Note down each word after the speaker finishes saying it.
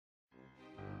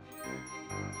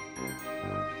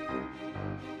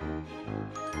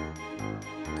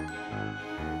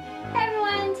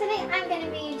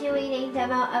a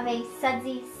demo of a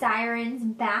Sudsy Sirens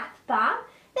bath bomb.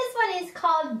 This one is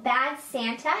called Bad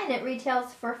Santa and it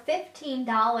retails for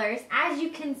 $15. As you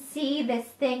can see, this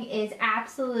thing is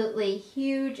absolutely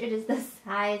huge. It is the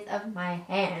size of my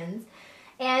hands.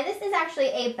 And this is actually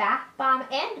a bath bomb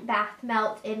and bath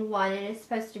melt in one. It is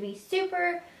supposed to be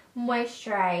super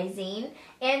moisturizing.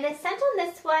 And the scent on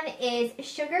this one is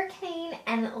sugarcane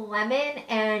and lemon,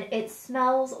 and it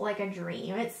smells like a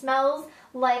dream. It smells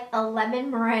like a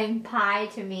lemon meringue pie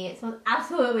to me. It smells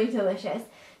absolutely delicious.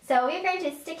 So we're going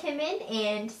to stick him in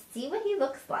and see what he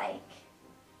looks like.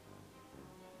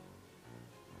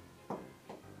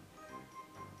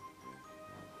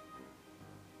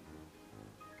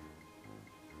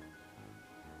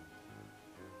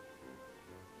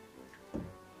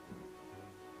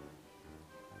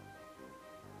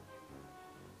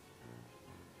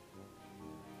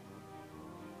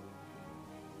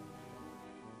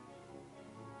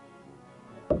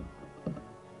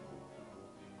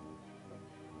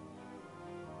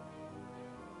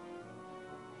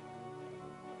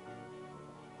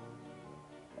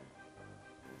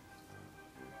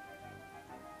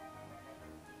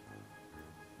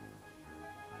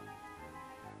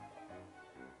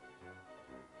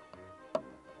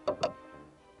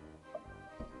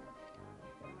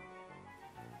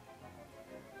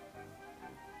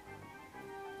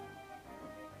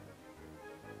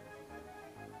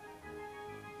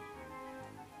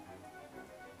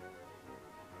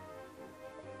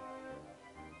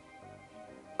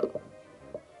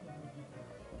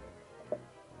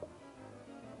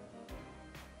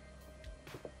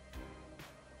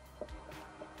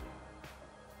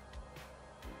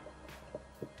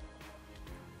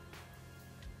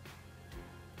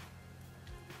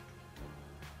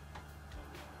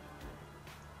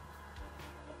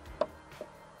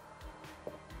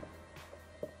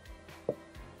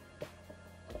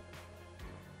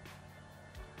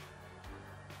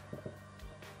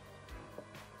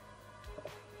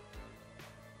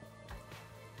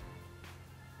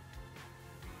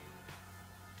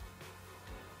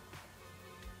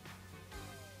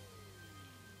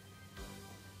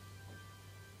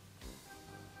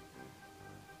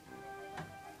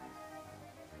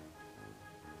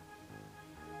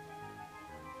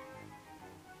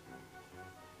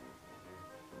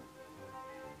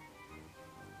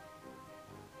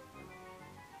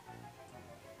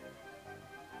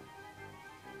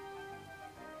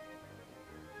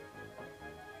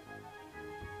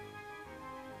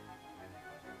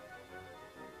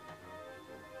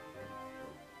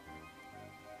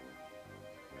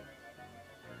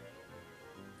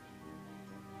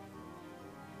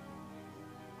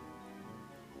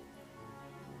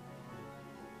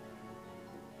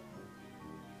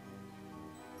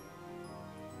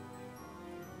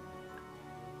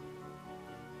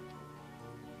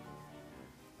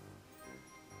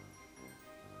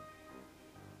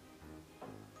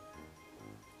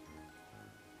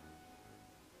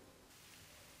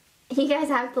 You guys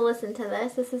have to listen to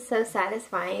this. This is so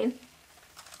satisfying.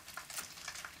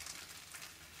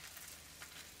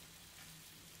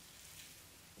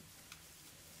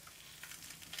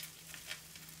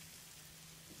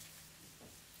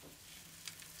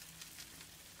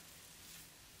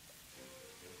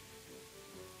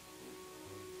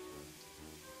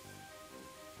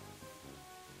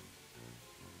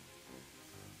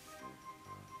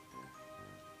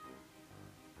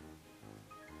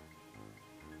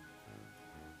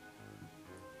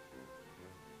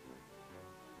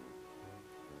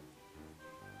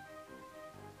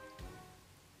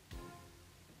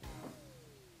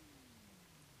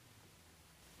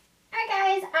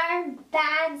 Our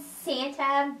Bad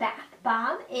Santa bath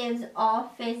bomb is all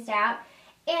fizzed out,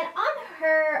 and on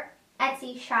her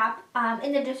Etsy shop,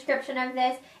 in the description of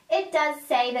this, it does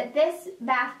say that this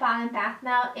bath bomb and bath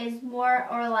melt is more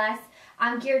or less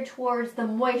geared towards the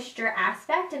moisture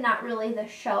aspect and not really the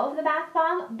show of the bath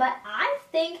bomb, but I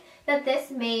think that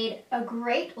this made a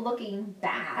great looking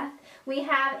bath. We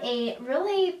have a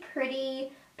really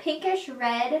pretty pinkish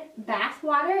red bath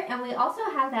water, and we also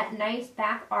have that nice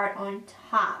bath art on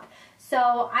top.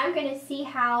 So I'm going to see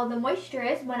how the moisture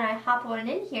is when I hop one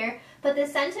in here. But the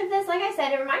scent of this, like I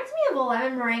said, it reminds me of a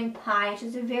lemon meringue pie. It's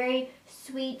just a very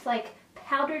sweet, like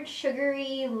powdered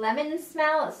sugary lemon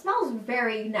smell. It smells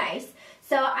very nice.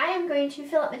 So I am going to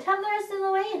fill up my tub the rest of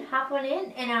the way and hop one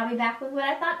in, and I'll be back with what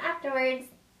I thought afterwards.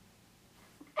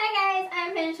 Hi guys,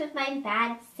 I'm finished with my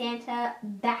Bad Santa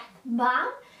bath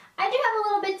bomb. I do have a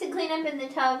little bit to clean up in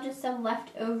the tub, just some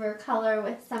leftover color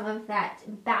with some of that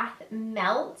bath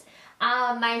melt.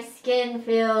 My skin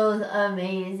feels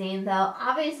amazing though.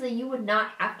 Obviously you would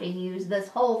not have to use this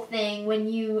whole thing when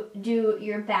you do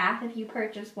your bath if you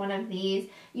purchase one of these.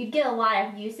 You'd get a lot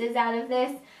of uses out of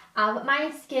this. But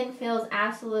my skin feels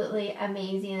absolutely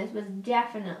amazing. This was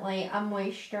definitely a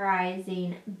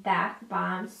moisturizing bath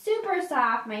bomb. Super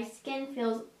soft. My skin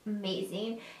feels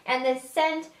amazing. And the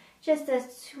scent, just a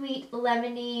sweet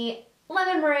lemony,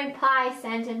 lemon meringue pie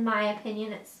scent in my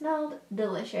opinion. It smelled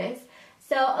delicious.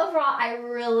 So overall, I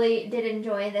really did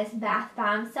enjoy this bath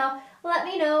bomb. So let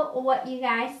me know what you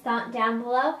guys thought down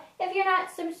below. If you're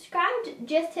not subscribed,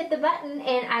 just hit the button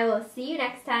and I will see you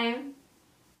next time.